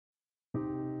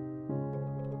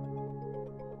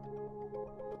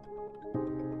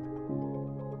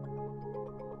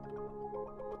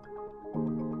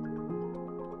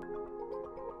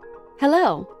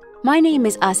Hello, my name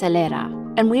is Acelera,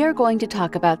 and we are going to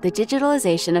talk about the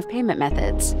digitalization of payment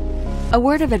methods. A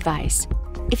word of advice: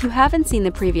 if you haven't seen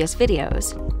the previous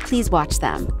videos, please watch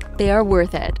them. They are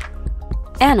worth it.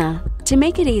 Anna, to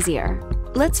make it easier,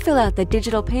 let's fill out the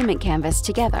digital payment canvas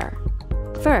together.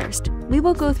 First, we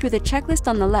will go through the checklist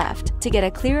on the left to get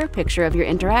a clearer picture of your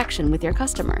interaction with your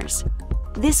customers.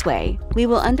 This way, we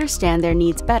will understand their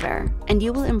needs better, and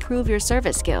you will improve your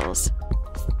service skills.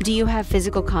 Do you have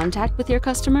physical contact with your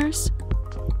customers?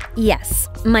 Yes,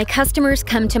 my customers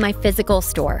come to my physical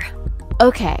store.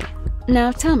 Okay,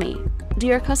 now tell me, do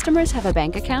your customers have a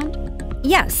bank account?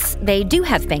 Yes, they do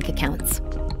have bank accounts.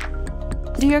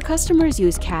 Do your customers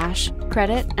use cash,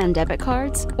 credit, and debit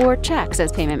cards, or checks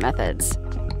as payment methods?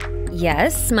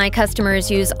 Yes, my customers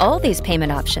use all these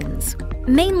payment options,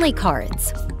 mainly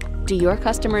cards. Do your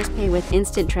customers pay with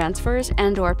instant transfers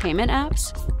and/or payment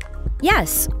apps?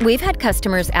 Yes, we've had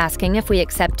customers asking if we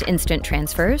accept instant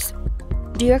transfers.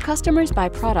 Do your customers buy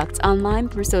products online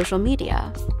through social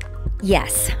media?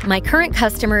 Yes, my current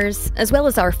customers, as well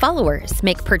as our followers,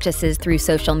 make purchases through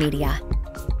social media.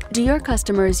 Do your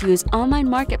customers use online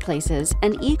marketplaces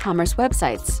and e-commerce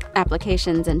websites,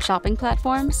 applications, and shopping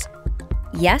platforms?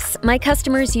 Yes, my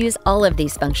customers use all of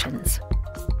these functions.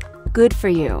 Good for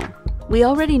you. We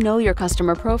already know your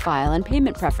customer profile and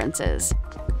payment preferences.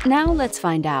 Now let's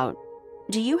find out.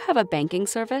 Do you have a banking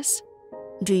service?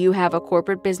 Do you have a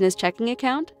corporate business checking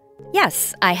account?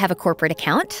 Yes, I have a corporate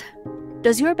account.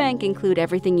 Does your bank include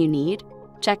everything you need?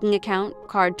 Checking account,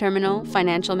 card terminal,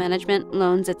 financial management,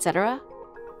 loans, etc.?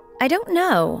 I don't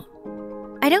know.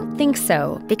 I don't think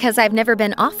so, because I've never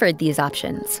been offered these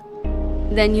options.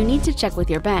 Then you need to check with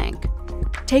your bank.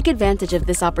 Take advantage of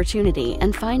this opportunity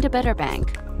and find a better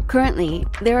bank. Currently,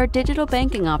 there are digital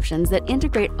banking options that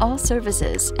integrate all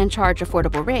services and charge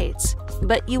affordable rates,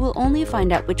 but you will only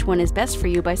find out which one is best for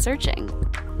you by searching.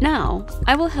 Now,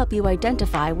 I will help you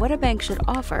identify what a bank should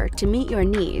offer to meet your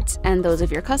needs and those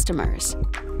of your customers.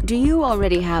 Do you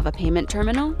already have a payment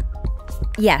terminal?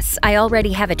 Yes, I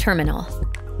already have a terminal.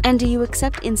 And do you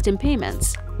accept instant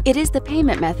payments? It is the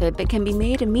payment method that can be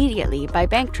made immediately by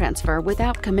bank transfer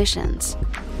without commissions.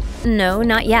 No,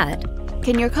 not yet.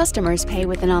 Can your customers pay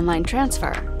with an online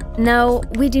transfer? No,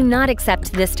 we do not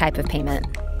accept this type of payment.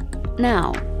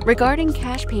 Now, regarding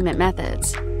cash payment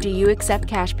methods, do you accept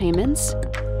cash payments?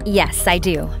 Yes, I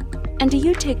do. And do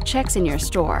you take checks in your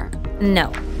store?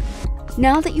 No.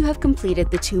 Now that you have completed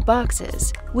the two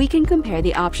boxes, we can compare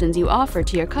the options you offer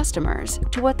to your customers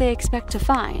to what they expect to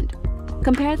find.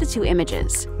 Compare the two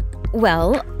images.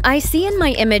 Well, I see in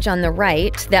my image on the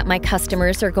right that my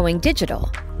customers are going digital.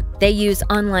 They use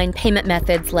online payment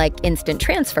methods like instant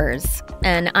transfers,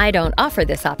 and I don't offer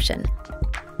this option.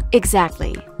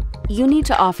 Exactly. You need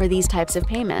to offer these types of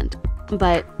payment,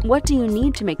 but what do you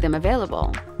need to make them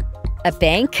available? A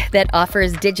bank that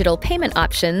offers digital payment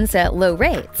options at low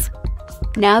rates.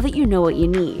 Now that you know what you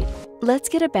need, let's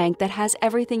get a bank that has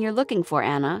everything you're looking for,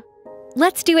 Anna.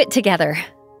 Let's do it together.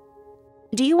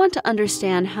 Do you want to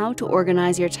understand how to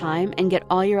organize your time and get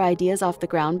all your ideas off the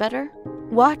ground better?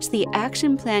 Watch the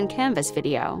Action Plan Canvas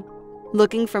video.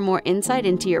 Looking for more insight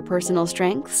into your personal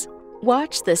strengths?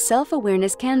 Watch the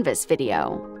Self-Awareness Canvas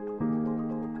video.